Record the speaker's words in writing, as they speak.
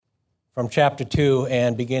from chapter 2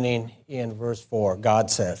 and beginning in verse 4.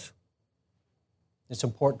 God says. It's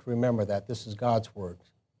important to remember that this is God's word.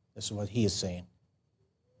 This is what he is saying.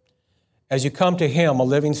 As you come to him, a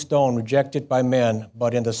living stone rejected by men,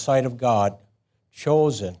 but in the sight of God,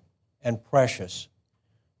 chosen and precious,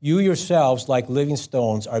 you yourselves, like living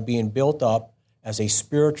stones, are being built up as a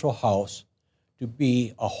spiritual house to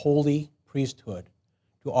be a holy priesthood,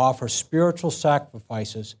 to offer spiritual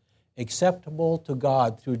sacrifices acceptable to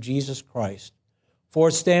God through Jesus Christ. For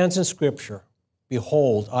it stands in Scripture,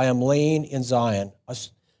 behold, I am laying in Zion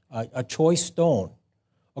a choice stone,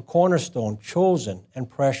 a cornerstone, chosen and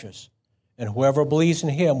precious, and whoever believes in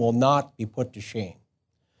him will not be put to shame.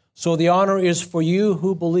 So the honor is for you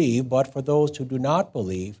who believe, but for those who do not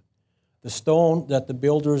believe, the stone that the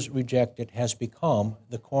builders rejected has become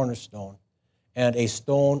the cornerstone, and a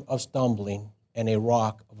stone of stumbling and a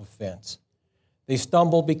rock of offense. They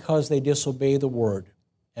stumble because they disobey the word,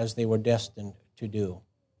 as they were destined to do.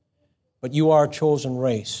 But you are a chosen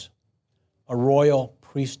race, a royal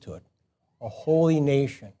priesthood, a holy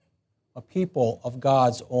nation, a people of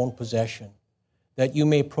God's own possession, that you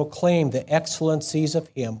may proclaim the excellencies of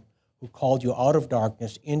him who called you out of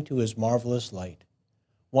darkness into his marvelous light.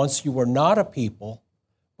 Once you were not a people,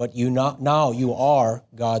 but now you are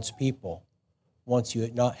God's people. Once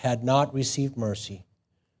you had not received mercy,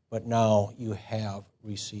 but now you have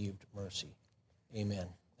received mercy. Amen.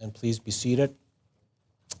 And please be seated.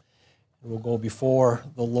 We'll go before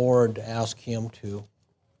the Lord to ask him to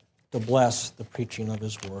bless the preaching of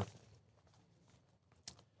his word.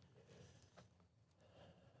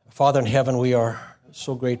 Father in heaven, we are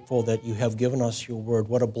so grateful that you have given us your word.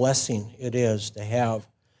 What a blessing it is to have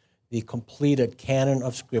the completed canon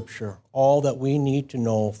of Scripture, all that we need to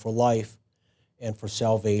know for life and for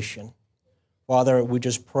salvation. Father, we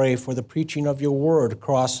just pray for the preaching of your word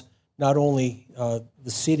across not only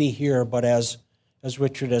the city here, but as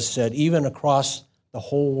Richard has said, even across the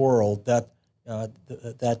whole world,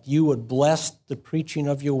 that you would bless the preaching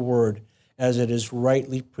of your word as it is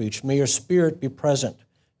rightly preached. May your Spirit be present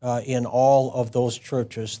in all of those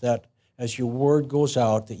churches, that as your word goes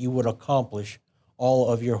out, that you would accomplish all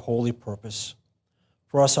of your holy purpose.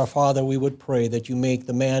 For us, our Father, we would pray that you make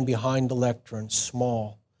the man behind the lectern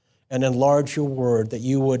small and enlarge your word, that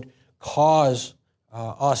you would cause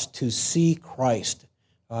us to see Christ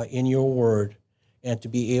in your word and to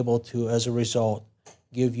be able to, as a result,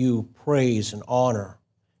 give you praise and honor.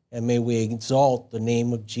 And may we exalt the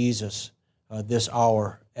name of Jesus this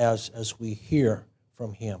hour as we hear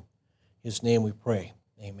from him. In his name we pray.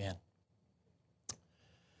 Amen.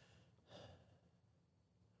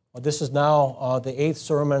 Well, this is now the 8th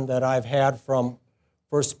sermon that I've had from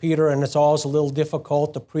 1 Peter, and it's always a little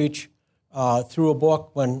difficult to preach through a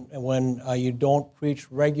book when you don't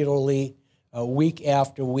preach regularly week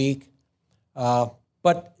after week.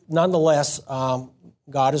 But nonetheless,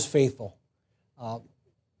 God is faithful.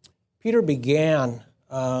 Peter began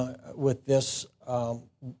with this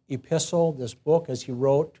epistle, this book, as he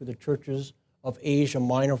wrote to the churches of Asia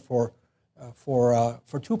Minor for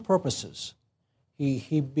two purposes.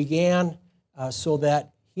 He began so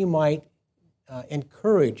that he might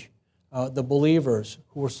encourage the believers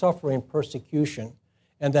who were suffering persecution,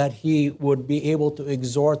 and that he would be able to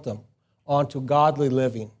exhort them onto godly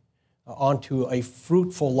living, onto a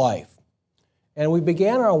fruitful life. And we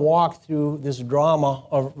began our walk through this drama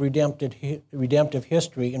of redemptive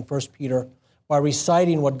history in 1 Peter by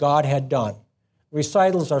reciting what God had done.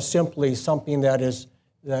 Recitals are simply something that is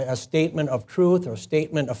a statement of truth or a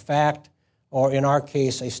statement of fact, or in our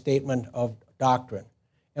case, a statement of doctrine.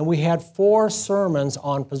 And we had 4 sermons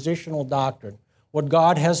on positional doctrine, what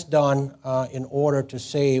God has done in order to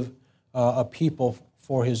save a people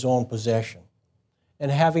for his own possession. And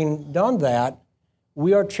having done that,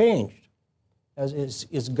 we are changed.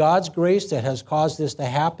 It's God's grace that has caused this to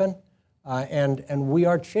happen, and we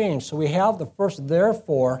are changed. So we have the first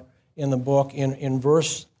therefore in the book in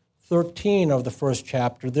verse 13 of the first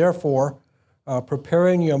chapter. Therefore,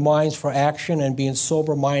 preparing your minds for action and being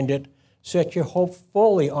sober-minded, set your hope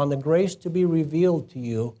fully on the grace to be revealed to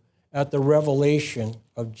you at the revelation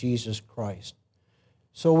of Jesus Christ.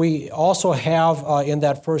 So we also have in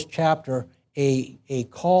that first chapter a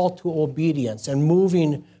call to obedience and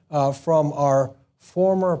moving from our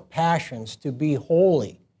former passions to be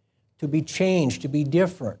holy, to be changed, to be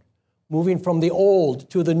different, moving from the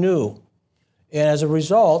old to the new. And as a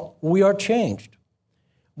result, we are changed.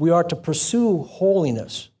 We are to pursue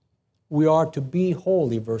holiness. We are to be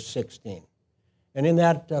holy, verse 16. And in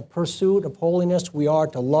that pursuit of holiness, we are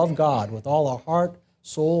to love God with all our heart,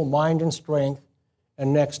 soul, mind, and strength,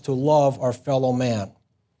 and next to love our fellow man.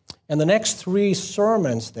 And the next three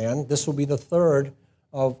sermons then, this will be the third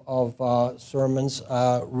of sermons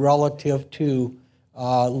relative to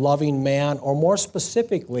loving man, or more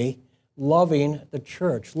specifically, loving the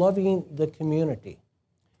church, loving the community.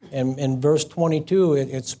 And in verse 22,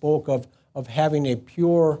 it spoke of having a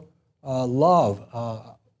pure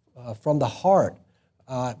love from the heart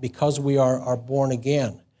because we are born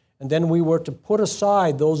again. And then we were to put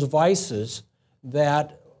aside those vices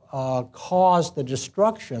that cause the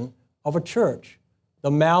destruction of a church: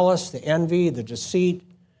 the malice, the envy, the deceit,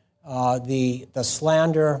 the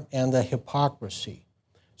slander, and the hypocrisy.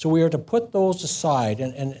 So we are to put those aside.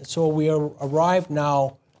 And so we are arrived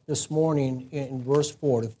now this morning in verse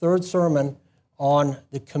 4, the third sermon on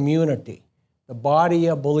the community, the body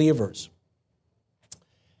of believers.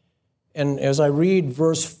 And as I read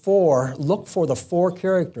verse 4, look for the four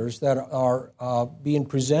characters that are being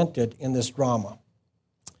presented in this drama.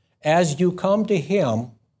 As you come to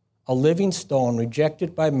him, a living stone,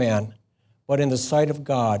 rejected by men, but in the sight of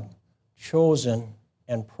God, chosen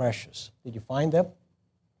and precious. Did you find them?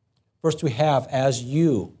 First we have, as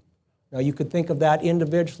you. Now you could think of that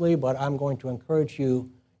individually, but I'm going to encourage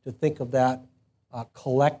you to think of that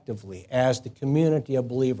collectively as the community of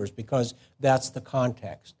believers, because that's the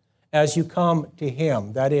context. As you come to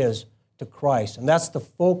him, that is, to Christ. And that's the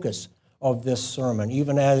focus of this sermon,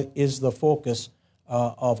 even as is the focus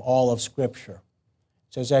of all of Scripture.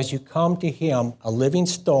 It says, as you come to him, a living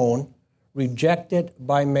stone, rejected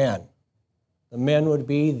by men. The men would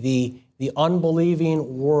be the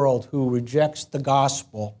unbelieving world who rejects the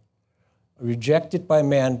gospel, rejected by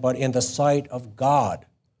men, but in the sight of God,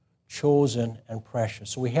 chosen and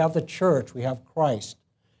precious. So we have the church, we have Christ,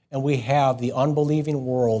 and we have the unbelieving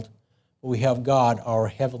world, but we have God, our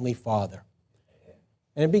Heavenly Father.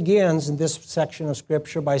 And it begins in this section of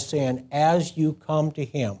Scripture by saying, as you come to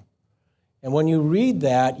him. And when you read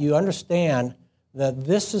that, you understand that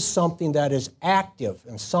this is something that is active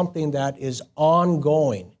and something that is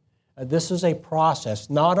ongoing. This is a process,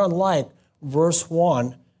 not unlike verse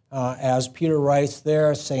 1, as Peter writes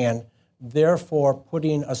there, saying, therefore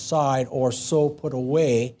putting aside or so put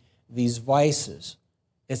away these vices.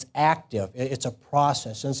 It's active. It's a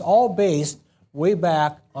process. And it's all based way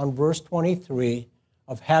back on verse 23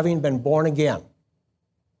 of having been born again.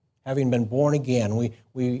 Having been born again.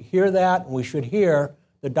 We hear that, and we should hear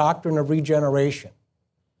the doctrine of regeneration.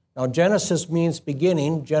 Now, Genesis means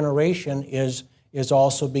beginning. Generation is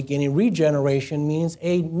also beginning. Regeneration means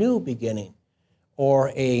a new beginning or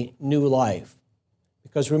a new life.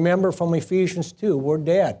 Because remember from Ephesians 2, we're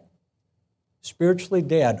dead, spiritually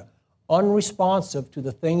dead, unresponsive to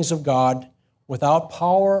the things of God, without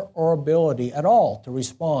power or ability at all to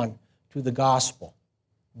respond to the gospel.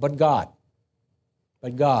 But God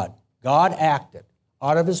acted.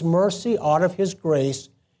 Out of his mercy, out of his grace,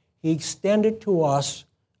 he extended to us,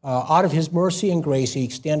 out of his mercy and grace, he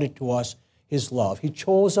extended to us his love. He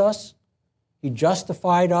chose us, he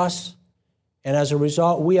justified us, and as a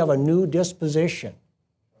result, we have a new disposition.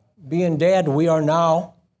 Being dead, we are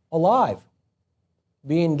now alive.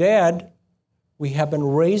 Being dead, we have been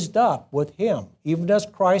raised up with him. Even as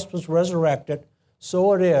Christ was resurrected,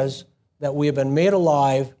 so it is that we have been made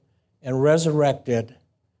alive and resurrected,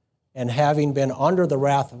 and having been under the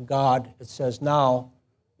wrath of God, it says now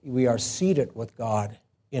we are seated with God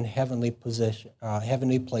in heavenly places,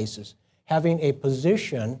 having a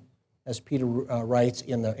position, as Peter writes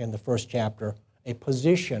in the first chapter, a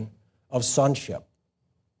position of sonship.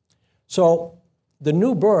 So the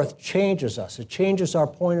new birth changes us. It changes our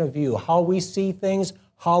point of view, how we see things,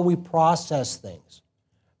 how we process things.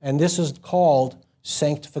 And this is called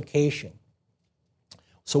sanctification.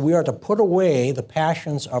 So we are to put away the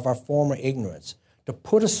passions of our former ignorance, to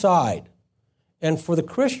put aside. And for the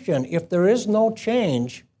Christian, if there is no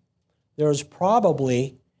change, there is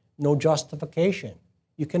probably no justification.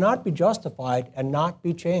 You cannot be justified and not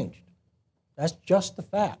be changed. That's just the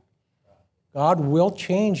fact. God will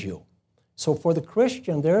change you. So for the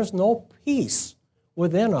Christian, there is no peace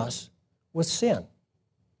within us with sin.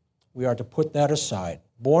 We are to put that aside.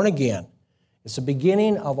 Born again. It's the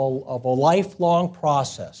beginning of a lifelong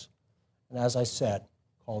process. And as I said,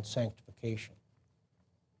 called sanctification.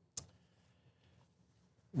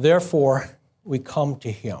 Therefore, we come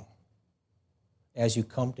to him. As you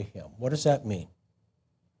come to him. What does that mean?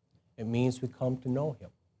 It means we come to know him.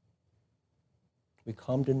 We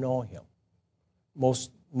come to know him.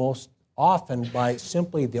 Most often by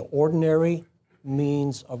simply the ordinary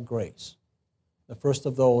means of grace. The first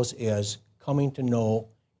of those is coming to know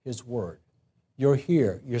his word. You're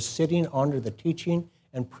here. You're sitting under the teaching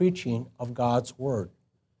and preaching of God's word.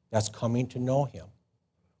 That's coming to know him.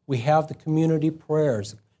 We have the community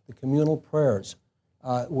prayers, the communal prayers,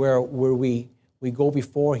 where we go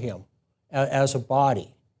before Him as a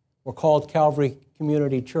body. We're called Calvary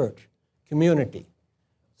Community Church. Community.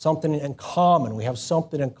 Something in common. We have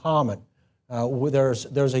something in common.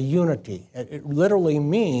 There's a unity. It literally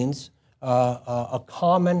means a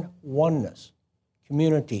common oneness.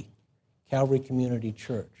 Community. Calvary Community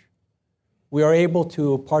Church. We are able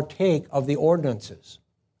to partake of the ordinances,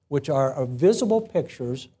 which are visible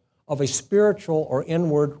pictures of a spiritual or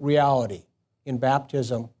inward reality in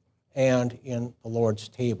baptism and in the Lord's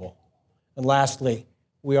table. And lastly,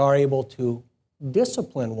 we are able to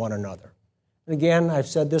discipline one another. And again, I've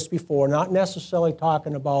said this before, not necessarily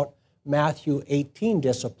talking about Matthew 18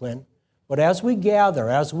 discipline, but as we gather,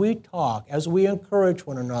 as we talk, as we encourage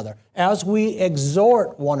one another, as we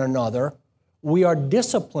exhort one another, we are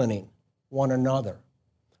disciplining one another.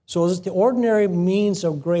 So it's the ordinary means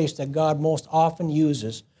of grace that God most often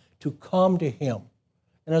uses to come to Him.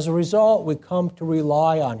 And as a result, we come to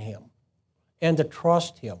rely on Him and to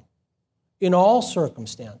trust Him in all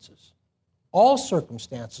circumstances. All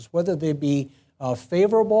circumstances, whether they be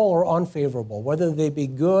favorable or unfavorable, whether they be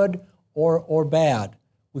good or bad,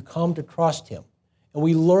 we come to trust Him. And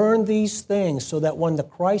we learn these things so that when the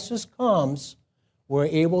crisis comes, we're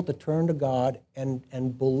able to turn to God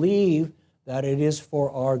and believe that it is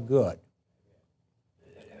for our good.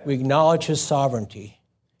 We acknowledge His sovereignty,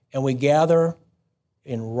 and we gather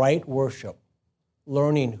in right worship,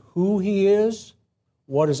 learning who He is,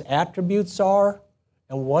 what His attributes are,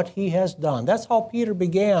 and what He has done. That's how Peter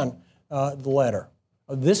began the letter.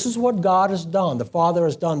 This is what God has done. The Father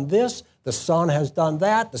has done this, the Son has done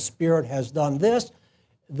that, the Spirit has done this.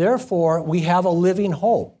 Therefore, we have a living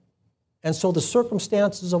hope. And so the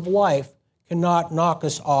circumstances of life cannot knock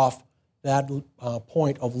us off that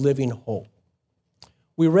point of living hope.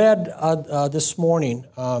 We read this morning,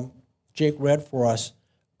 Jake read for us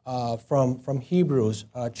from Hebrews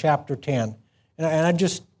chapter 10. And I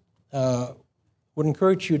just would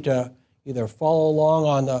encourage you to either follow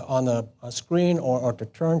along on the screen or to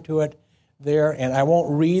turn to it there. And I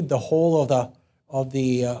won't read the whole of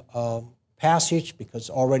the passage because it's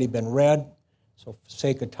already been read. So for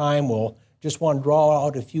sake of time, we'll just want to draw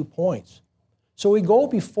out a few points. So we go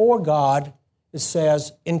before God, it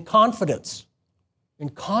says, in confidence. In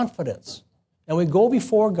confidence. And we go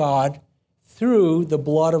before God through the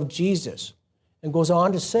blood of Jesus. And goes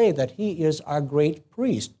on to say that He is our great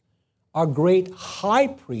priest, our great high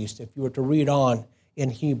priest, if you were to read on in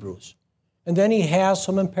Hebrews. And then He has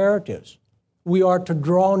some imperatives. We are to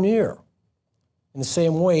draw near in the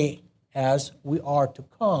same way as we are to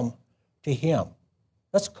come to Him.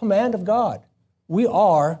 That's a command of God. We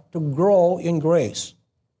are to grow in grace.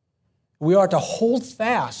 We are to hold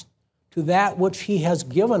fast to that which He has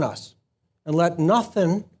given us and let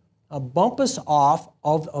nothing bump us off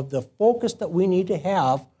of the focus that we need to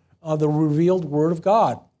have of the revealed Word of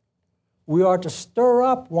God. We are to stir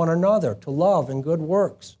up one another to love and good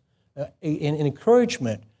works, in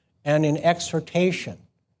encouragement and in exhortation.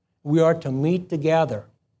 We are to meet together,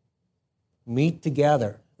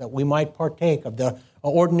 that we might partake of the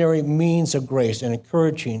ordinary means of grace and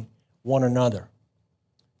encouraging one another.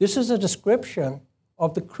 This is a description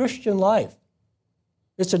of the Christian life.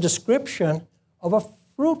 It's a description of a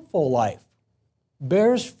fruitful life,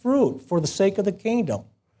 bears fruit for the sake of the kingdom.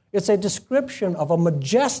 It's a description of a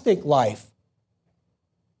majestic life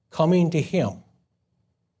coming to Him.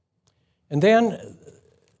 And then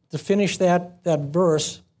to finish that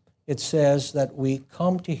verse, it says that we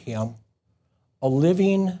come to Him a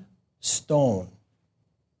living stone.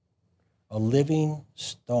 A living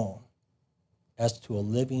stone. As to a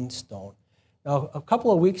living stone. Now, a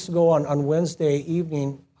couple of weeks ago on Wednesday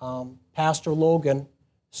evening, Pastor Logan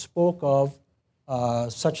spoke of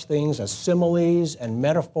such things as similes and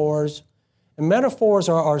metaphors. And metaphors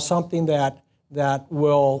are something that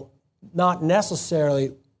will not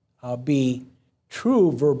necessarily be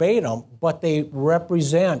true verbatim, but they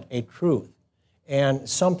represent a truth and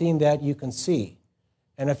something that you can see.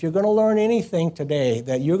 And if you're going to learn anything today,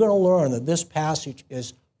 that you're going to learn that this passage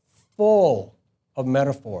is full of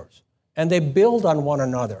metaphors. And they build on one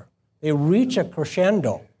another. They reach a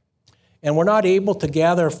crescendo. And we're not able to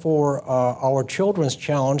gather for our children's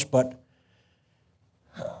challenge, but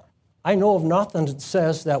I know of nothing that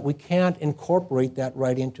says that we can't incorporate that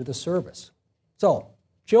right into the service. So,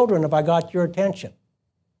 children, have I got your attention?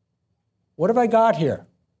 What have I got here?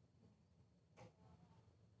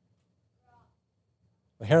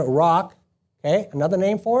 Here, rock. Okay, another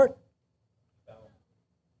name for it?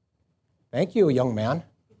 Thank you, young man.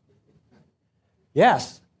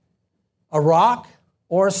 Yes, a rock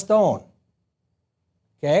or a stone.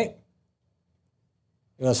 Okay?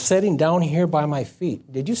 It was sitting down here by my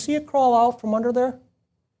feet. Did you see it crawl out from under there?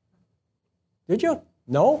 Did you?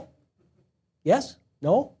 No? Yes?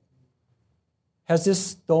 No? Has this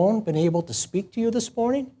stone been able to speak to you this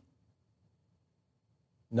morning?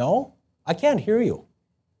 No? I can't hear you.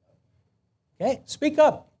 Okay, speak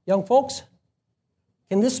up, young folks.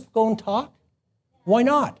 Can this stone talk? Why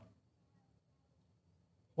not?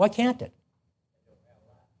 Why can't it?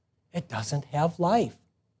 It doesn't have life.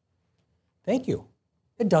 Thank you.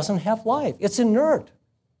 It doesn't have life. It's inert.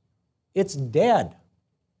 It's dead.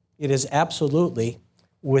 It is absolutely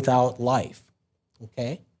without life.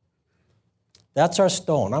 Okay? That's our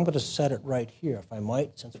stone. I'm going to set it right here, if I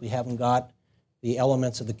might, since we haven't got the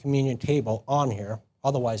elements of the communion table on here.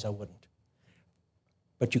 Otherwise, I wouldn't.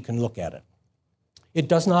 But you can look at it. It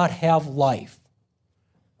does not have life.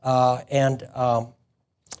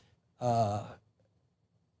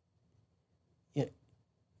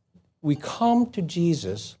 We come to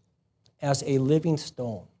Jesus as a living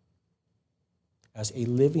stone. As a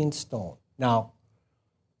living stone. Now,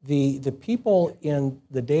 the people in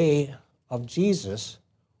the day of Jesus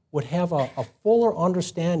would have a fuller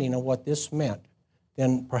understanding of what this meant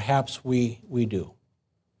than perhaps we do.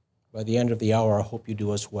 By the end of the hour, I hope you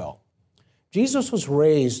do as well. Jesus was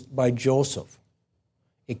raised by Joseph,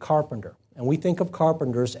 a carpenter. And we think of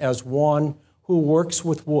carpenters as one who works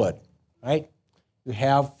with wood, right? You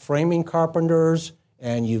have framing carpenters,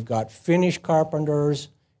 and you've got finish carpenters,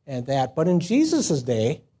 and that. But in Jesus'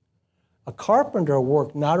 day, a carpenter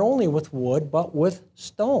worked not only with wood, but with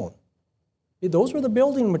stone. Those were the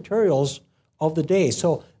building materials of the day.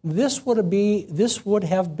 So this would have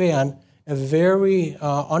been a very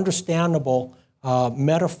understandable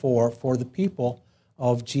metaphor for the people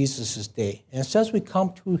of Jesus' day. And it says we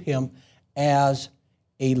come to him as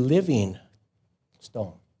a living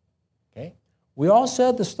stone. Okay? We all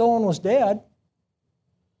said the stone was dead,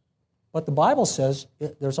 but the Bible says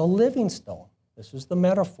there's a living stone. This is the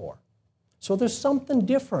metaphor. So there's something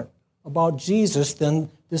different about Jesus than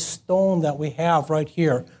this stone that we have right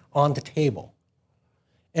here on the table.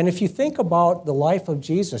 And if you think about the life of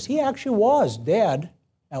Jesus, he actually was dead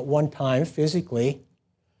at one time physically,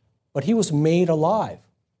 but he was made alive.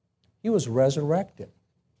 He was resurrected.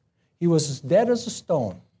 He was as dead as a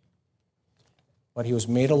stone, but he was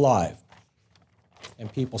made alive.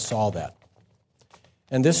 And people saw that.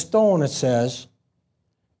 And this stone, it says,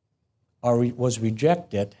 was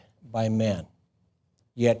rejected by men,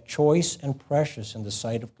 yet choice and precious in the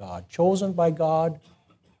sight of God, chosen by God,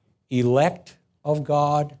 elect of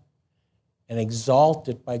God, and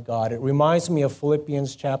exalted by God. It reminds me of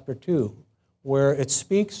Philippians chapter 2, where it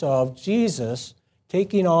speaks of Jesus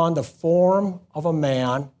taking on the form of a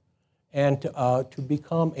man and to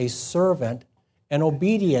become a servant and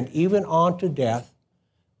obedient even unto death,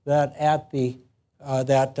 even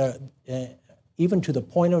to the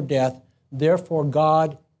point of death. Therefore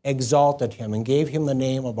God exalted him and gave him the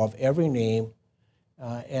name above every name,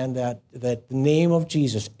 and that the name of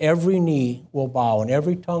Jesus, every knee will bow and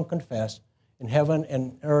every tongue confess in heaven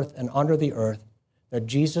and earth and under the earth that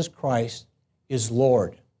Jesus Christ is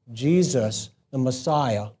Lord. Jesus, the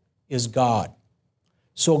Messiah, is God.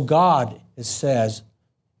 So God, it says,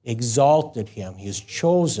 exalted him. He is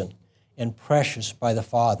chosen and precious by the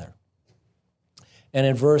Father. And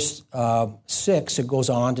in verse 6, it goes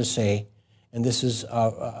on to say, and this is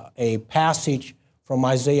a passage from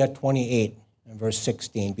Isaiah 28, in verse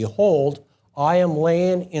 16. Behold, I am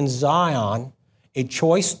laying in Zion a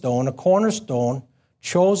choice stone, a cornerstone,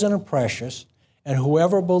 chosen and precious, and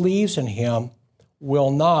whoever believes in him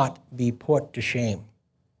will not be put to shame.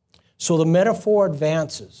 So the metaphor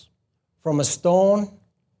advances from a stone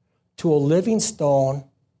to a living stone,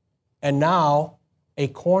 and now a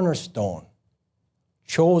cornerstone,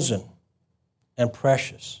 chosen and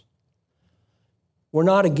precious. We're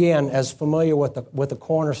not, again, as familiar with the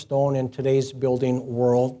cornerstone in today's building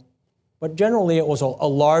world, but generally it was a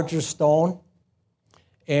larger stone,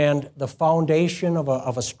 and the foundation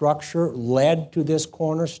of a structure led to this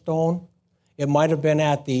cornerstone. It might have been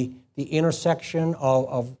at the intersection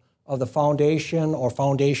of the foundation or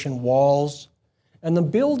foundation walls, and the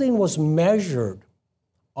building was measured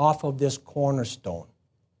off of this cornerstone.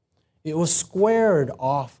 It was squared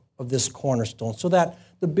off of this cornerstone so that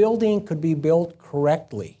the building could be built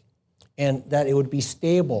correctly, and that it would be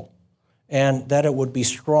stable, and that it would be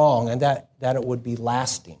strong, and that it would be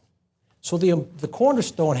lasting. So the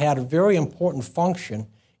cornerstone had a very important function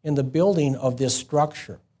in the building of this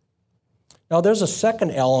structure. Now there's a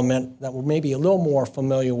second element that we're maybe a little more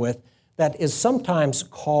familiar with that is sometimes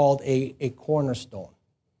called a cornerstone.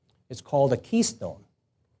 It's called a keystone,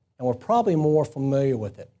 and we're probably more familiar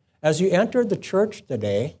with it. As you enter the church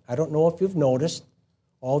today, I don't know if you've noticed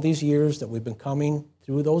all these years that we've been coming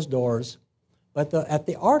through those doors, but at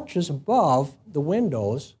the arches above the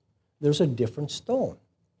windows, there's a different stone.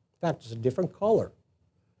 In fact, it's a different color.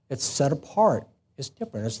 It's set apart. It's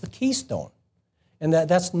different. It's the keystone. And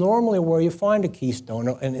that's normally where you find a keystone,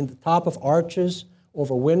 and in the top of arches,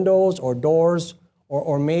 over windows or doors,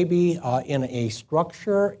 or maybe in a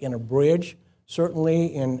structure, in a bridge.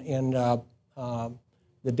 Certainly in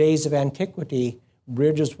the days of antiquity,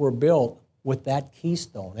 bridges were built with that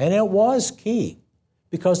keystone. And it was key,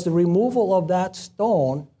 because the removal of that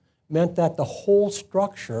stone meant that the whole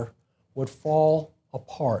structure would fall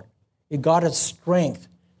apart. It got its strength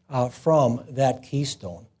from that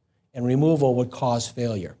keystone, and removal would cause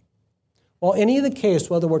failure. Well, in either case,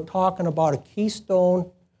 whether we're talking about a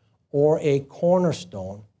keystone or a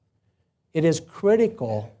cornerstone, it is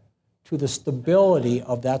critical to the stability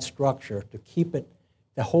of that structure to keep it,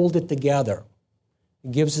 to hold it together.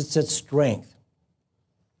 It gives it its strength.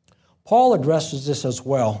 Paul addresses this as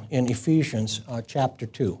well in Ephesians chapter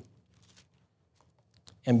 2.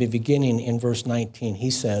 And beginning in verse 19, he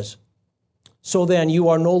says, "So then you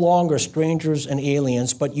are no longer strangers and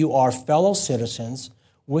aliens, but you are fellow citizens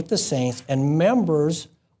with the saints and members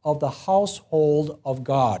of the household of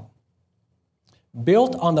God,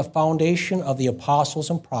 built on the foundation of the apostles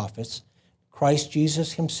and prophets, Christ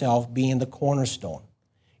Jesus himself being the cornerstone,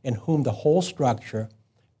 in whom the whole structure,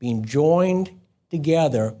 being joined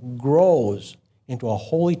together, grows into a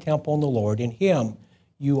holy temple in the Lord. In him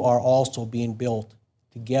you are also being built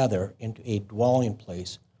together into a dwelling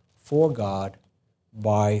place for God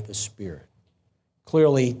by the Spirit."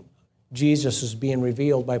 Clearly, Jesus is being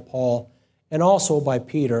revealed by Paul and also by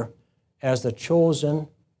Peter as the chosen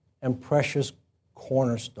and precious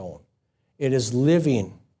cornerstone. It is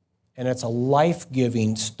living, and it's a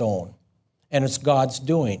life-giving stone, and it's God's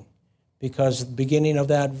doing, because at the beginning of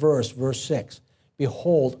that verse 6,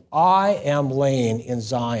 "Behold, I am laying in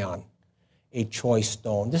Zion a choice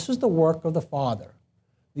stone." This is the work of the Father,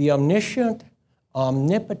 the omniscient,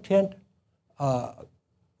 omnipotent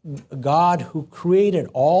God who created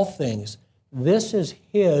all things. This is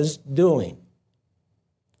his doing.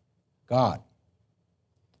 God.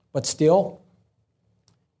 But still,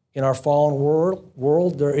 in our fallen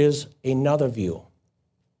world, there is another view.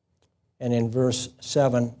 And in verse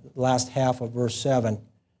 7, last half of verse 7,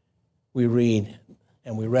 we read,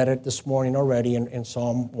 and we read it this morning already in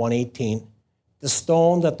Psalm 118, "The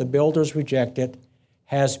stone that the builders rejected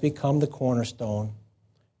has become the cornerstone."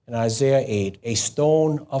 In Isaiah 8, "a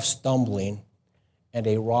stone of stumbling and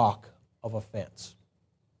a rock of offense."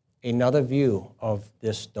 Another view of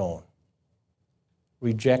this stone.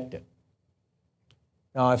 Rejected.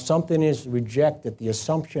 Now, if something is rejected, the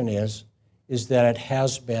assumption is that it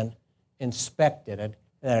has been inspected,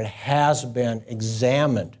 that it has been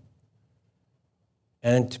examined.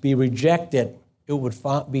 And to be rejected, it would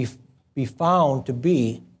be found to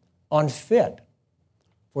be unfit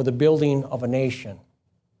for the building of a nation,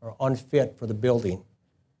 or unfit for the building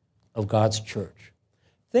of God's church.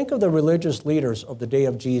 Think of the religious leaders of the day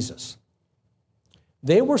of Jesus.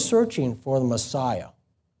 They were searching for the Messiah,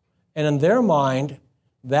 and in their mind,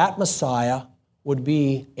 that Messiah would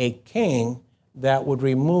be a king that would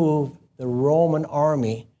remove the Roman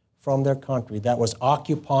army from their country that was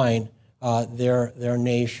occupying their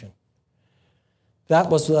nation. That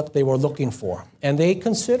was what they were looking for, and they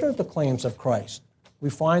considered the claims of Christ. We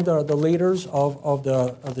find the leaders of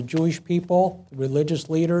the Jewish people, the religious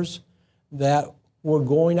leaders, that were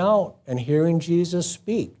going out and hearing Jesus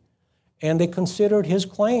speak. And they considered his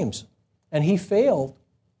claims, and he failed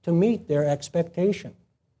to meet their expectation.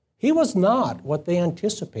 He was not what they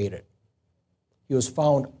anticipated. He was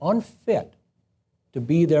found unfit to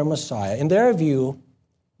be their Messiah. In their view,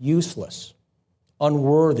 useless,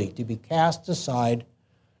 unworthy, to be cast aside,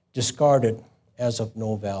 discarded as of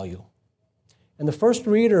no value. And the first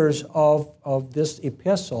readers of this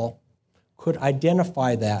epistle could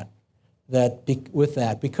identify with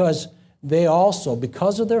that because they also,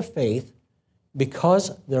 because of their faith,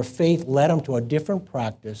 because their faith led them to a different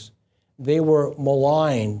practice, they were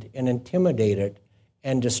maligned and intimidated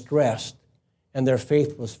and distressed, and their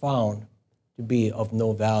faith was found to be of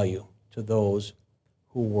no value to those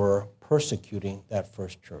who were persecuting that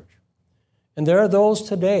first church. And there are those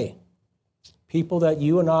today, people that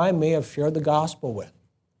you and I may have shared the gospel with.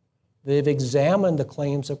 They've examined the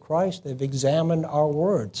claims of Christ. They've examined our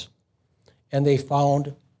words. And they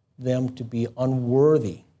found them to be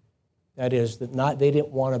unworthy. That is, they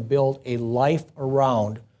didn't want to build a life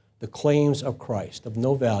around the claims of Christ, of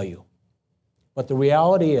no value. But the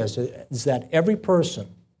reality is that every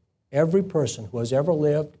person who has ever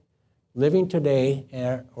lived living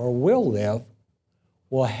today or will live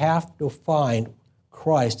will have to find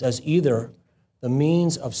Christ as either the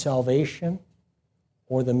means of salvation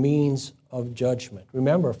or the means of judgment.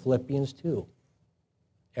 Remember Philippians 2.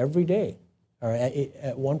 Every day, or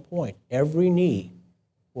at one point, every knee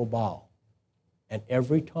will bow and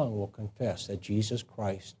every tongue will confess that Jesus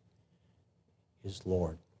Christ is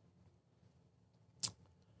Lord.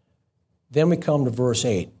 Then we come to verse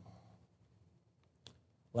 8,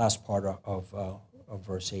 last part of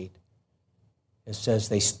verse 8. It says,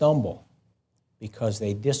 they stumble because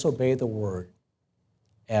they disobey the word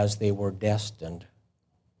as they were destined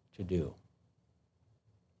to do.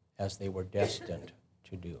 As they were destined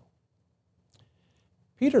to do.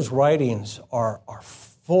 Peter's writings are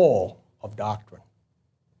full of doctrine.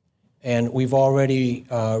 And we've already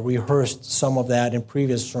rehearsed some of that in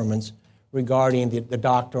previous sermons regarding the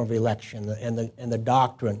doctrine of election and the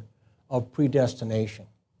doctrine of predestination.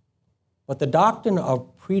 But the doctrine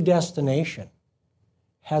of predestination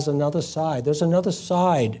has another side. There's another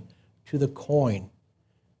side to the coin.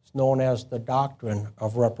 It's known as the doctrine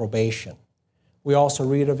of reprobation. We also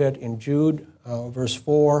read of it in Jude, verse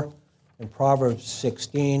 4, in Proverbs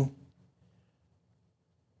 16.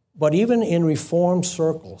 But even in Reformed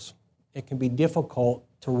circles, it can be difficult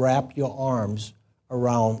to wrap your arms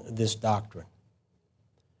around this doctrine.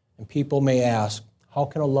 And people may ask, how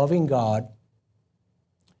can a loving God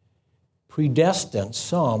predestine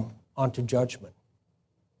some unto judgment?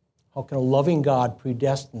 How can a loving God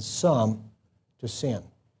predestine some to sin?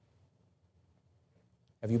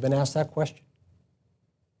 Have you been asked that question?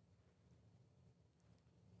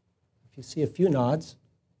 If you see a few nods,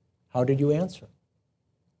 how did you answer?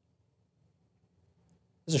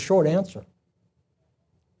 There's a short answer.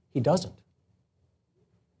 He doesn't.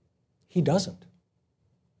 He doesn't.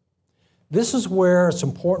 This is where it's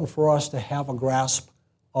important for us to have a grasp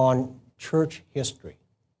on church history.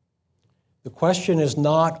 The question is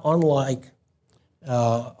not unlike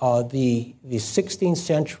the 16th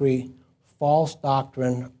century false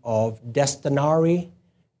doctrine of destinari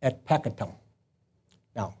et peccatum.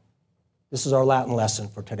 Now, this is our Latin lesson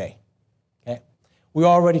for today. Okay? We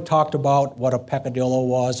already talked about what a peccadillo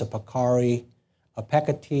was, a peccari, a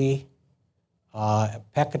peccati.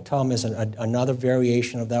 Peccatum is another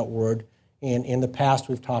variation of that word. In the past,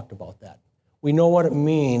 we've talked about that. We know what it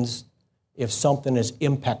means if something is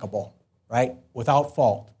impeccable, right? Without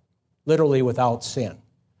fault, literally without sin.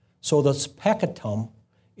 So this peccatum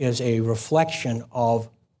is a reflection of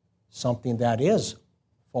something that is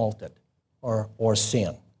faulted or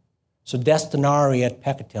sin. So destinari et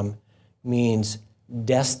peccatum means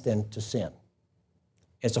destined to sin.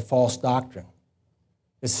 It's a false doctrine.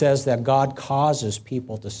 It says that God causes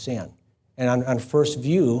people to sin. And on first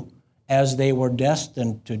view, as they were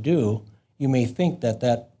destined to do, you may think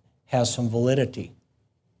that has some validity.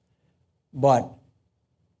 But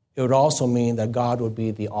it would also mean that God would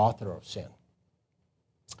be the author of sin.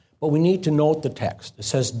 But we need to note the text. It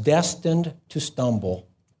says, destined to stumble,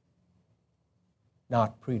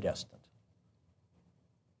 not predestined.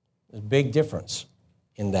 There's a big difference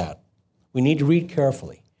in that. We need to read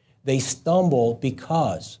carefully. They stumble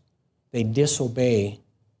because they disobey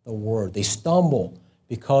the word. They stumble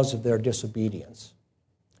because of their disobedience.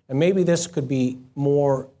 And maybe this could be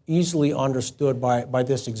more easily understood by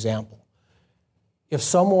this example. If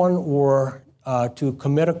someone were to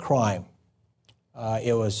commit a crime,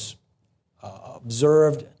 it was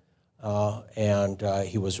observed and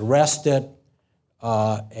he was arrested,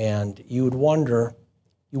 and you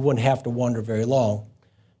wouldn't have to wonder very long,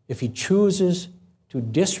 if he chooses to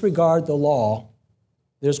disregard the law,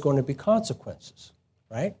 there's going to be consequences,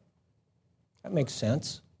 right? That makes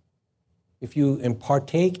sense. If you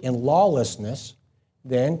partake in lawlessness,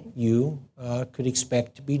 then you could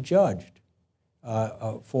expect to be judged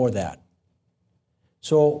for that.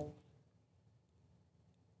 So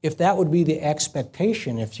if that would be the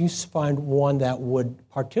expectation, if you find one that would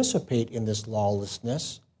participate in this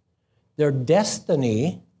lawlessness, their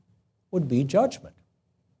destiny would be judgment.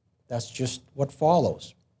 That's just what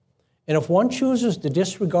follows. And if one chooses to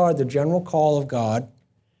disregard the general call of God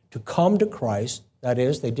to come to Christ, that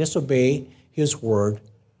is, they disobey his word,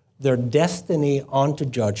 their destiny onto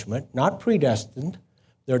judgment, not predestined,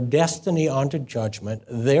 their destiny onto judgment,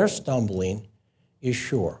 their stumbling is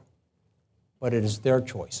sure. But it is their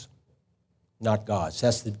choice, not God's.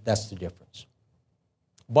 That's the difference.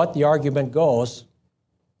 But the argument goes,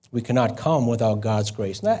 we cannot come without God's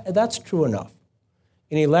grace. And that's true enough.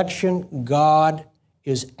 In election, God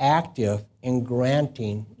is active in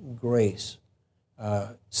granting grace,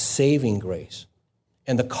 saving grace.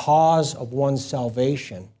 And the cause of one's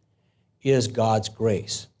salvation is God's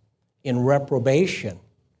grace. in reprobation,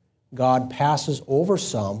 God passes over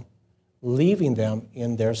some, leaving them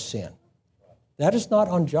in their sin. That is not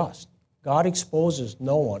unjust. God exposes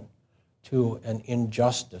no one to an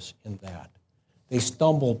injustice in that. They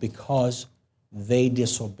stumble because they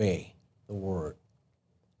disobey the word.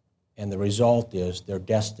 And the result is their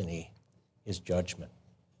destiny is judgment.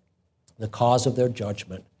 The cause of their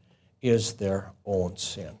judgment is their own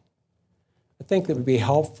sin. I think it would be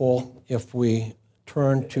helpful if we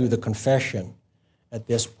turn to the confession at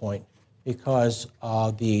this point, because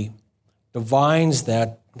the divines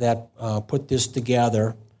that put this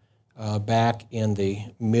together back in the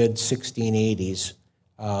mid-1680s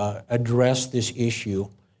addressed this issue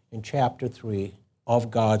in chapter 3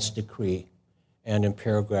 of God's decree and in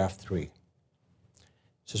paragraph 3. It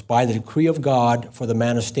says, by the decree of God for the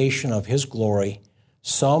manifestation of his glory,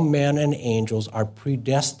 some men and angels are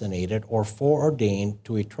predestinated or foreordained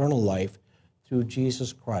to eternal life through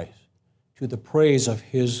Jesus Christ, to the praise of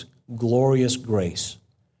his glorious grace.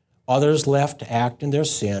 Others left to act in their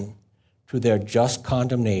sin, to their just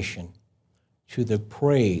condemnation, to the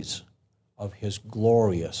praise of his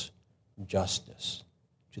glorious justice.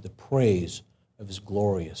 To the praise of his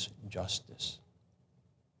glorious justice.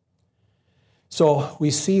 So we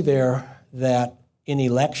see there that in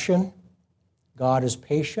election, God is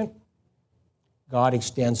patient, God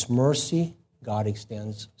extends mercy, God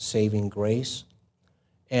extends saving grace,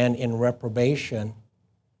 and in reprobation,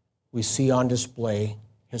 we see on display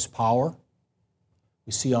his power,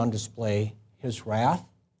 we see on display his wrath,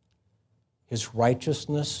 his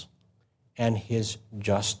righteousness, and his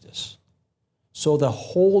justice. So the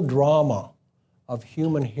whole drama of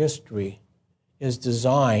human history is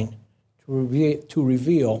designed to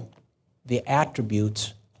reveal the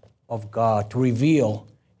attributes of God, to reveal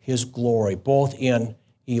his glory, both in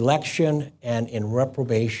election and in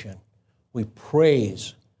reprobation. We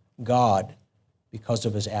praise God because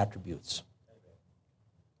of his attributes.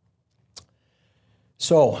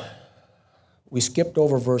 So, we skipped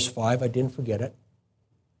over verse 5. I didn't forget it.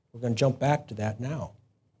 We're going to jump back to that now.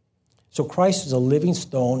 So Christ is a living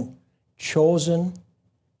stone, chosen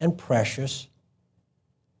and precious,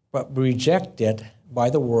 but rejected by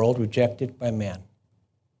the world, rejected by men.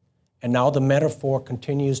 And now the metaphor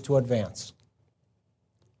continues to advance.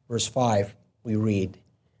 Verse 5, we read,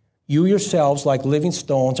 you yourselves, like living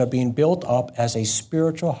stones, are being built up as a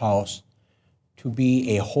spiritual house to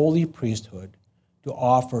be a holy priesthood, to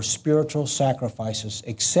offer spiritual sacrifices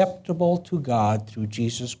acceptable to God through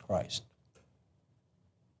Jesus Christ.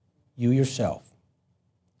 You yourself.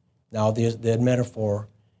 Now the metaphor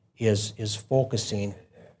is focusing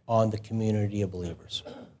on the community of believers.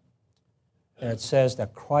 And it says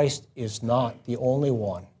that Christ is not the only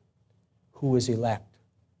one who is elect.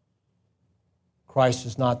 Christ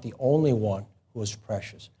is not the only one who is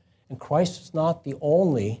precious. And Christ is not the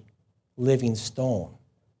only living stone.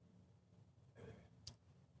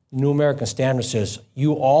 The New American Standard says,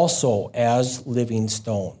 you also as living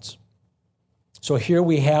stones. So here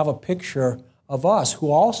we have a picture of us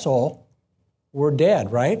who also were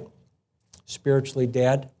dead, right? Spiritually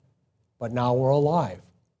dead, but now we're alive.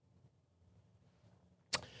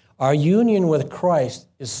 Our union with Christ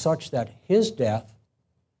is such that his death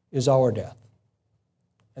is our death,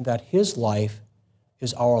 and that his life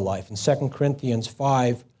is our life. In 2 Corinthians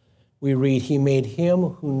 5, we read, he made him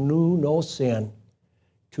who knew no sin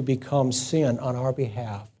to become sin on our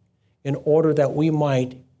behalf, in order that we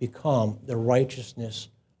might become the righteousness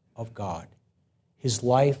of God. His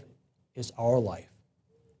life is our life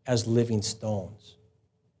as living stones.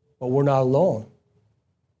 But we're not alone.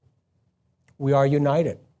 We are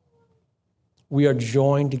united. We are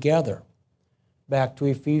joined together. Back to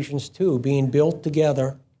Ephesians 2, being built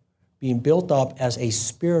together, being built up as a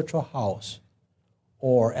spiritual house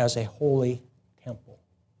or as a holy temple.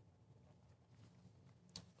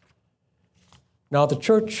 Now, the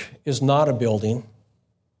church is not a building.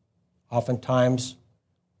 Oftentimes,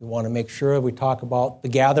 we want to make sure we talk about the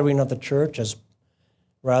gathering of the church as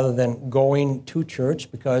rather than going to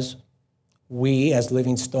church, because we, as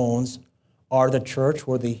living stones, are the church.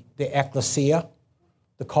 We're the ecclesia,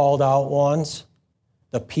 the called out ones,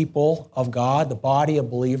 the people of God, the body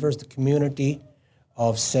of believers, the community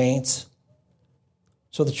of saints.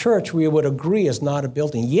 So the church, we would agree, is not a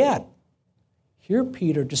building. Yet, here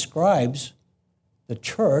Peter describes the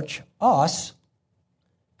church, us,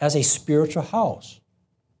 as a spiritual house,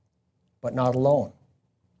 but not alone,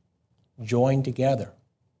 joined together.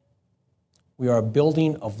 We are a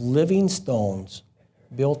building of living stones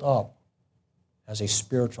built up as a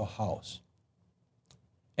spiritual house.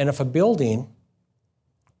 And if a building,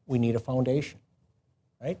 we need a foundation,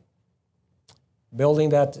 right? Building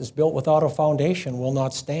that is built without a foundation will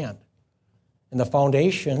not stand. And the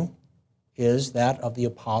foundation is that of the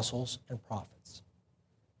apostles and prophets.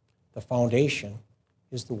 The foundation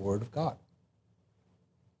is the Word of God.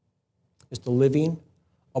 It's the living,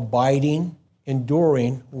 abiding,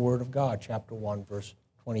 enduring Word of God, chapter 1, verse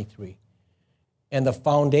 23. And the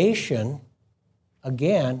foundation,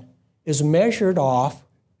 again, is measured off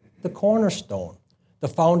the cornerstone. The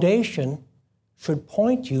foundation should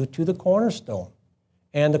point you to the cornerstone.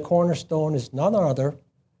 And the cornerstone is none other,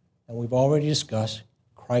 and we've already discussed,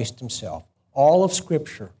 Christ himself. All of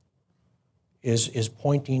Scripture is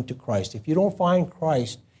pointing to Christ. If you don't find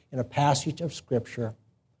Christ in a passage of Scripture,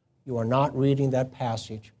 you are not reading that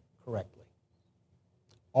passage correctly.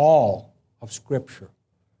 All of Scripture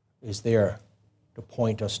is there to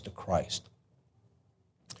point us to Christ.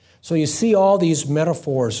 So you see all these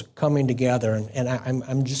metaphors coming together, and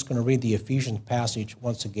I'm just going to read the Ephesians passage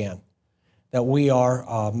once again, that we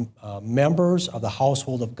are members of the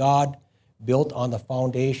household of God, built on the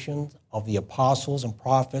foundation of the apostles and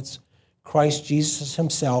prophets, Christ Jesus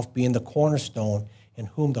himself being the cornerstone, in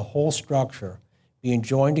whom the whole structure, being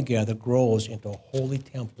joined together, grows into a holy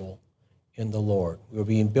temple in the Lord. We're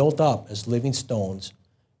being built up as living stones,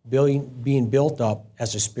 being built up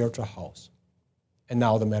as a spiritual house. And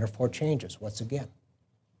now the metaphor changes once again.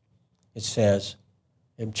 It says,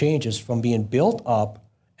 it changes from being built up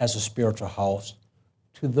as a spiritual house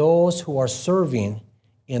to those who are serving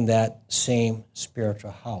in that same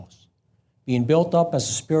spiritual house. Being built up as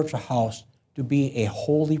a spiritual house to be a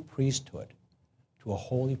holy priesthood, to a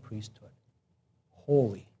holy priesthood.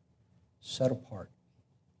 Holy, set apart.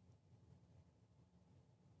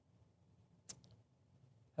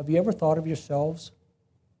 Have you ever thought of yourselves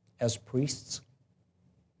as priests?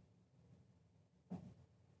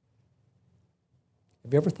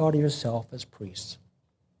 Have you ever thought of yourself as priests?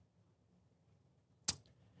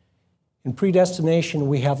 In predestination,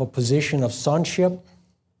 we have a position of sonship.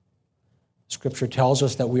 Scripture tells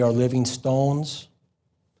us that we are living stones.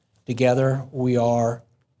 Together, we are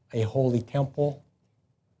a holy temple.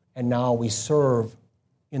 And now we serve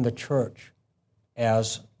in the church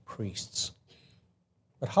as priests.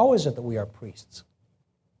 But how is it that we are priests?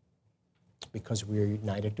 Because we are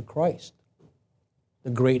united to Christ, the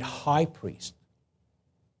great high priest.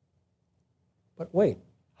 But wait,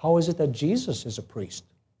 how is it that Jesus is a priest?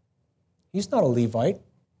 He's not a Levite.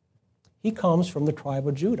 He comes from the tribe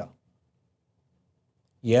of Judah.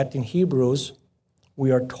 Yet in Hebrews,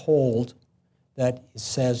 we are told that it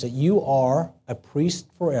says that you are a priest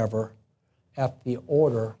forever after the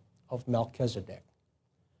order of Melchizedek.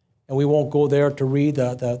 And we won't go there to read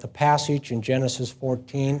the passage in Genesis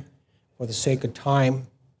 14 for the sake of time.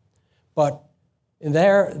 But in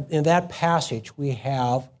that passage, we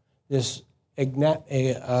have this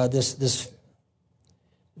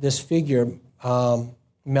figure,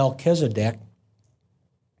 Melchizedek,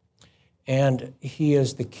 and he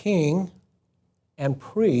is the king and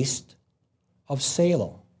priest of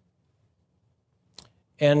Salem.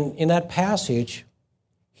 And in that passage,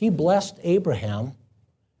 he blessed Abraham,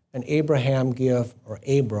 and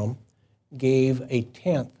Abram gave a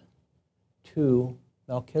tenth to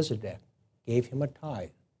Melchizedek, gave him a tithe.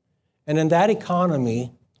 And in that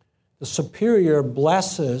economy, the superior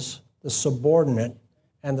blesses the subordinate,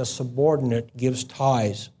 and the subordinate gives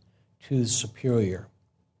tithes to the superior.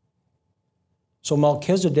 So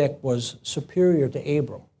Melchizedek was superior to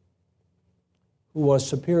Abram, who was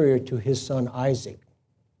superior to his son Isaac,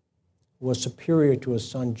 who was superior to his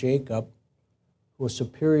son Jacob, who was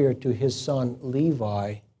superior to his son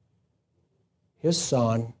Levi, his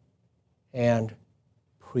son, and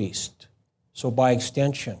priest. So by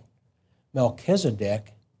extension,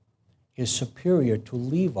 Melchizedek is superior to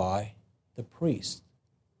Levi, the priest.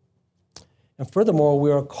 And furthermore,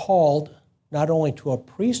 we are called not only to a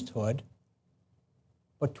priesthood,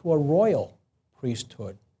 but to a royal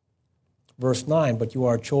priesthood. Verse 9, but you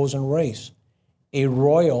are a chosen race, a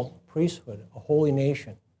royal priesthood, a holy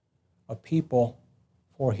nation, a people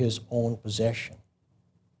for his own possession.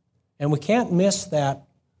 And we can't miss that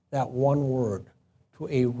one word, to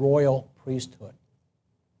a royal priesthood.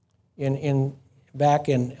 Back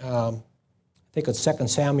in I think it's 2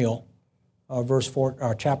 Samuel,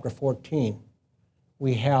 chapter 14,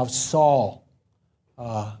 we have Saul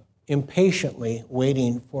impatiently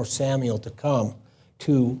waiting for Samuel to come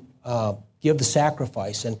to give the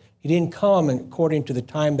sacrifice. And he didn't come according to the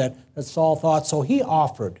time that Saul thought, so he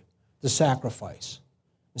offered the sacrifice.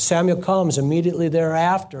 And Samuel comes immediately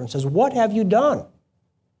thereafter and says, what have you done?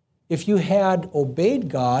 If you had obeyed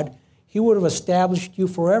God, he would have established you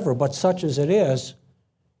forever. But such as it is,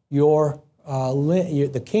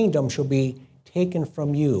 the kingdom shall be taken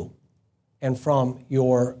from you and from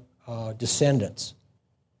your descendants.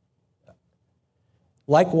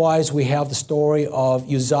 Likewise, we have the story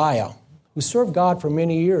of Uzziah, who served God for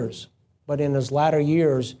many years, but in his latter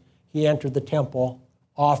years, he entered the temple,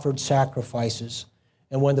 offered sacrifices,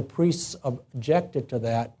 and when the priests objected to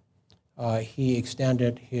that, he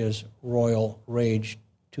extended his royal rage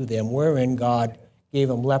to them, wherein God gave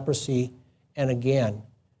him leprosy, and again,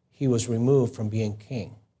 he was removed from being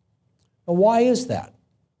king. Now, why is that?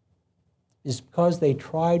 It's because they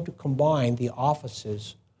tried to combine the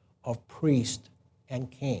offices of priest and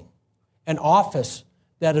king, an office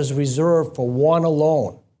that is reserved for one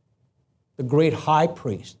alone, the great high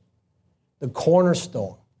priest, the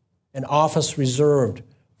cornerstone, an office reserved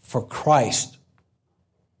for Christ.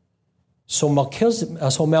 So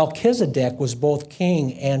Melchizedek was both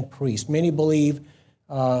king and priest. Many believe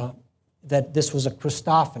that this was a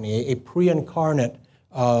Christophany, a pre-incarnate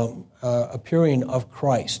appearing of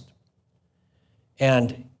Christ.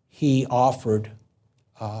 And he offered,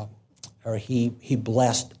 he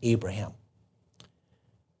blessed Abraham.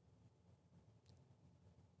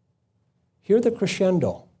 Hear the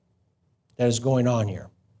crescendo that is going on here.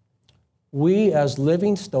 We as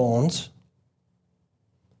living stones,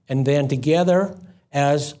 and then together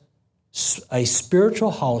as a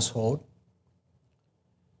spiritual household,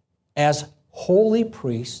 as holy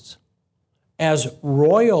priests, as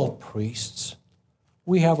royal priests,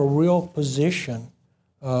 we have a real position,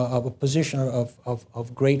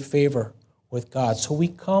 of great favor with God. So we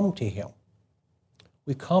come to him.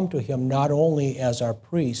 We come to him not only as our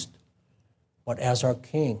priest, but as our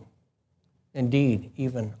king. Indeed,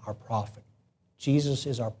 even our prophet. Jesus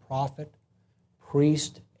is our prophet,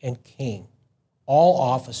 priest, and king. All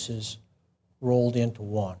offices rolled into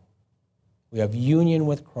one. We have union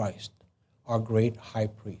with Christ, our great high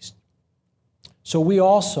priest. So we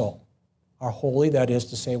also are holy, that is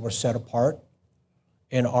to say, we're set apart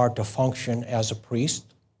and are to function as a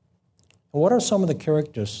priest. And what are some of the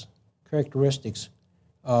characteristics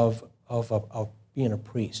of being a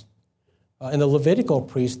priest? In the Levitical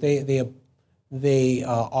priests, they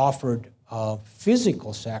offered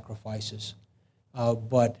physical sacrifices,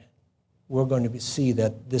 but we're going to see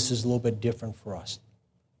that this is a little bit different for us.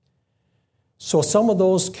 So some of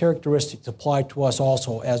those characteristics apply to us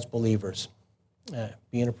also as believers.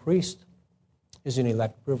 Being a priest is an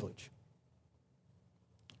elect privilege.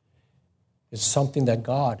 It's something that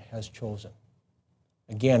God has chosen.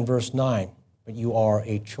 Again, verse 9, but you are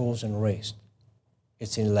a chosen race.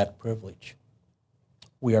 It's an elect privilege.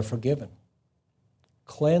 We are forgiven,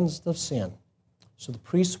 cleansed of sin. So the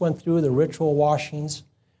priests went through the ritual washings.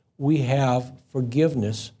 We have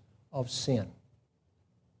forgiveness of sin.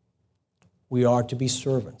 We are to be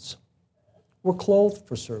servants. We're clothed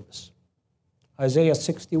for service. Isaiah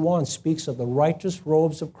 61 speaks of the righteous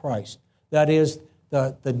robes of Christ. That is,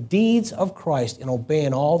 the deeds of Christ in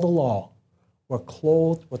obeying all the law were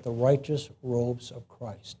clothed with the righteous robes of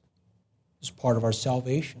Christ. It's part of our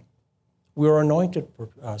salvation. We are anointed for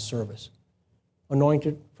service,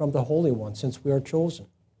 anointed from the Holy One since we are chosen.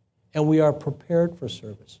 And we are prepared for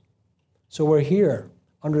service. So we're here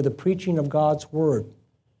under the preaching of God's Word.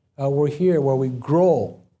 We're here where we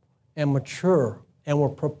grow and mature, and we're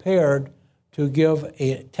prepared to give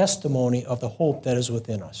a testimony of the hope that is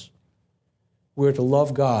within us. We're to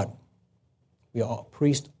love God. A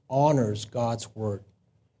priest honors God's Word.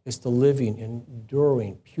 It's the living,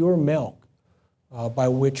 enduring, pure milk by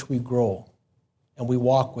which we grow. And we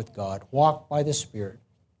walk with God, walk by the Spirit.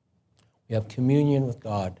 We have communion with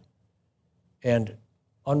God. And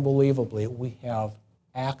unbelievably, we have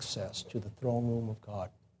access to the throne room of God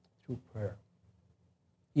through prayer.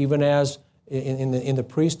 Even as in the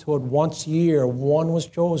priesthood, once a year, one was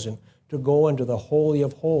chosen to go into the Holy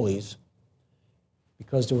of Holies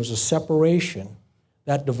because there was a separation.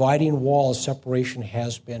 That dividing wall of separation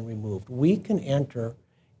has been removed. We can enter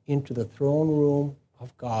into the throne room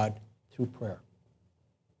of God through prayer.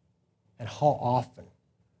 And how often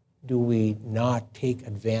do we not take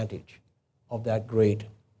advantage of that great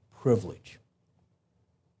privilege?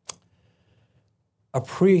 A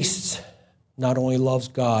priest not only loves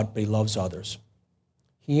God, but he loves others.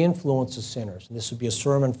 He influences sinners. And this would be a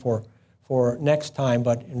sermon for next time,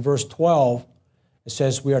 but in verse 12, it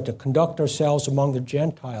says we are to conduct ourselves among the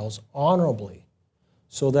Gentiles honorably,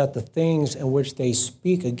 so that the things in which they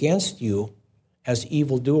speak against you as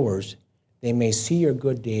evildoers, they may see your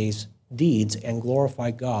good deeds and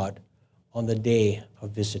glorify God on the day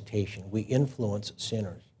of visitation. We influence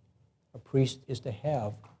sinners. A priest is to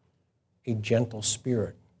have a gentle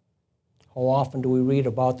spirit. How often do we read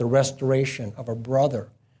about the restoration of a brother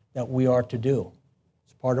that we are to do?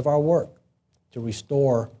 It's part of our work. to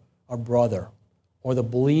restore a brother, or the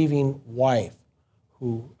believing wife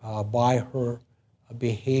who, by her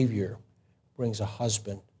behavior, brings a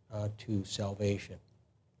husband to salvation.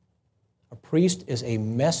 A priest is a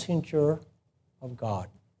messenger of God.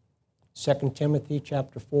 2 Timothy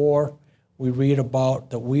chapter 4, we read about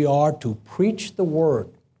that we are to preach the word.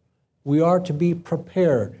 We are to be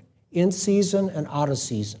prepared in season and out of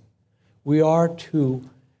season. We are to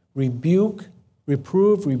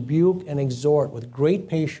reprove, rebuke, and exhort with great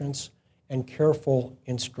patience and careful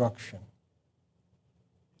instruction.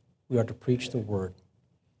 We are to preach the word.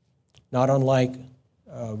 Not unlike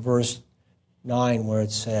verse 9 where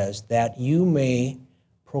it says, that you may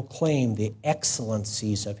proclaim the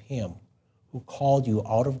excellencies of him who called you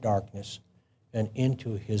out of darkness and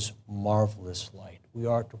into his marvelous light. We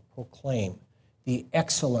are to proclaim the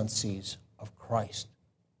excellencies of Christ.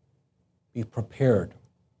 Be prepared.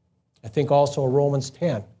 I think also Romans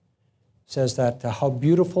 10 says that how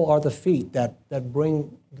beautiful are the feet that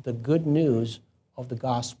bring the good news of the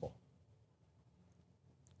gospel.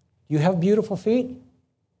 Do you have beautiful feet?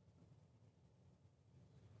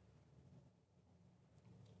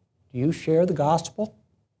 Do you share the gospel?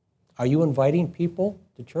 Are you inviting people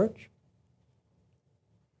to church?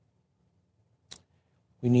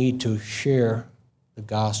 We need to share the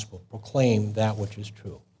gospel, proclaim that which is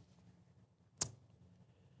true.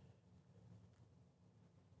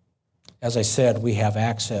 As I said, we have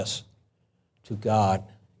access to God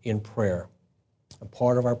in prayer. A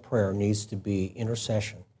part of our prayer needs to be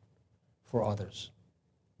intercession for others,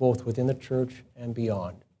 both within the church and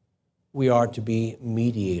beyond. We are to be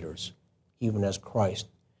mediators, even as Christ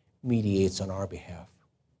mediates on our behalf.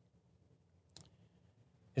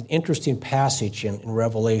 An interesting passage in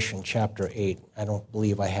Revelation chapter 8. I don't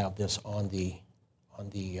believe I have this on the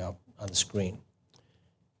screen.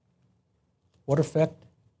 What effect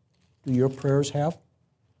do your prayers have?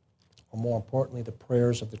 Or more importantly, the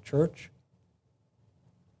prayers of the church?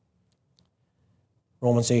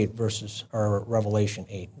 Revelation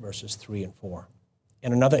 8, verses 3 and 4.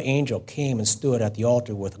 And another angel came and stood at the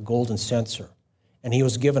altar with a golden censer, and he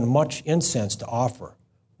was given much incense to offer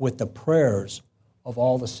with the prayers of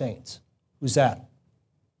all the saints. Who's that?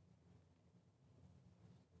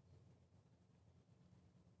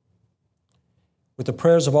 With the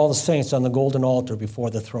prayers of all the saints on the golden altar before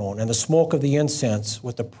the throne, and the smoke of the incense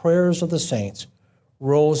with the prayers of the saints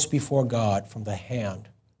rose before God from the hand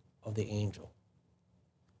of the angel.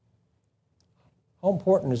 How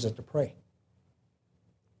important is it to pray?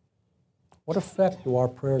 What effect do our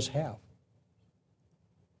prayers have?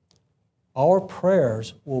 Our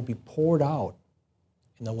prayers will be poured out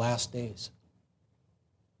in the last days.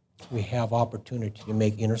 We have opportunity to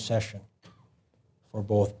make intercession for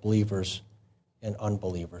both believers and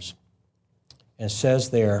unbelievers. And it says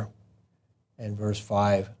there in verse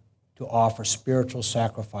 5, to offer spiritual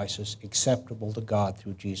sacrifices acceptable to God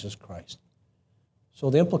through Jesus Christ. So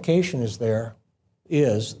the implication is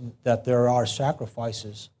that there are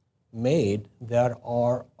sacrifices made that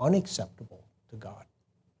are unacceptable to God.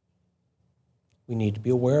 We need to be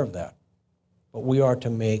aware of that. But we are to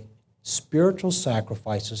make spiritual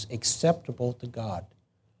sacrifices acceptable to God,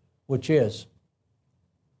 which is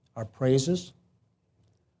our praises,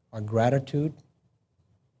 our gratitude,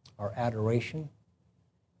 our adoration,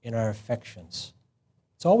 and our affections.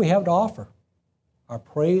 It's all we have to offer, our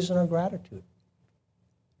praise and our gratitude.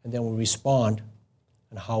 And then we respond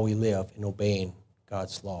on how we live in obeying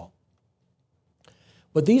God's law.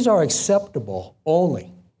 But these are acceptable only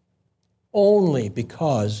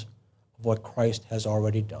because of what Christ has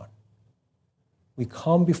already done. We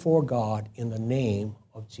come before God in the name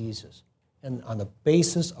of Jesus and on the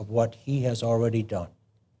basis of what he has already done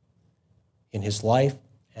in his life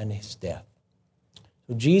and his death.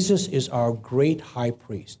 So Jesus is our great high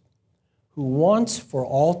priest who once for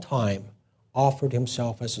all time offered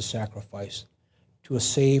himself as a sacrifice to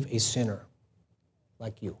save a sinner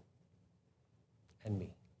like you and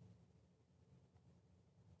me.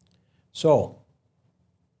 So,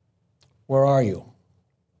 where are you?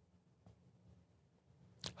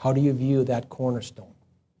 How do you view that cornerstone?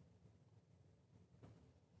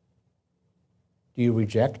 Do you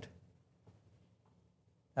reject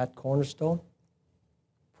that cornerstone?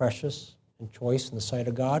 Precious and choice in the sight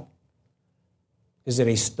of God? Is it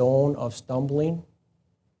a stone of stumbling?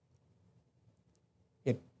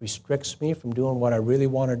 It restricts me from doing what I really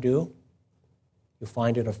want to do. You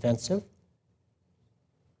find it offensive?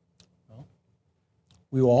 Well,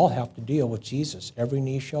 we will all have to deal with Jesus. Every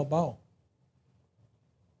knee shall bow.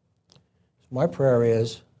 So my prayer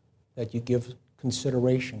is that you give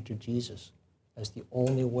consideration to Jesus as the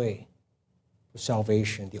only way for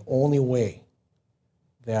salvation, the only way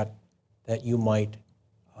that you might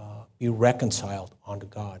be reconciled unto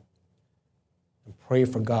God. And pray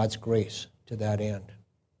for God's grace to that end,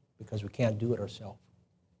 because we can't do it ourselves.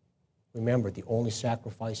 Remember, the only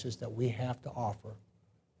sacrifices that we have to offer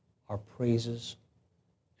are praises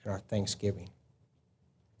and our thanksgiving.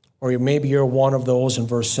 Or maybe you're one of those in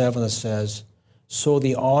verse 7 that says, so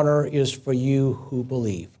the honor is for you who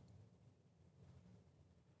believe.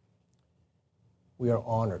 We are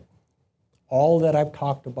honored. All that I've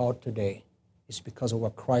talked about today is because of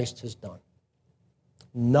what Christ has done.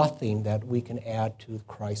 Nothing that we can add to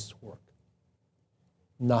Christ's work.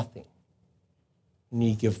 Nothing. And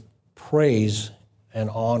you give praise and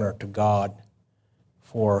honor to God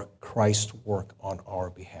for Christ's work on our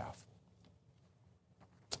behalf.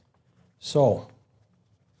 So,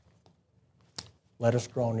 let us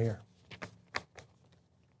draw near.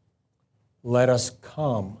 Let us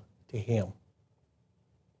come to Him.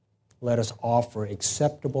 Let us offer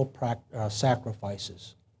acceptable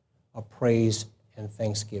sacrifices of praise and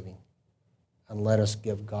thanksgiving. And let us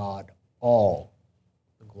give God all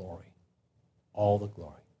the glory. All the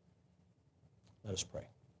glory. Let us pray.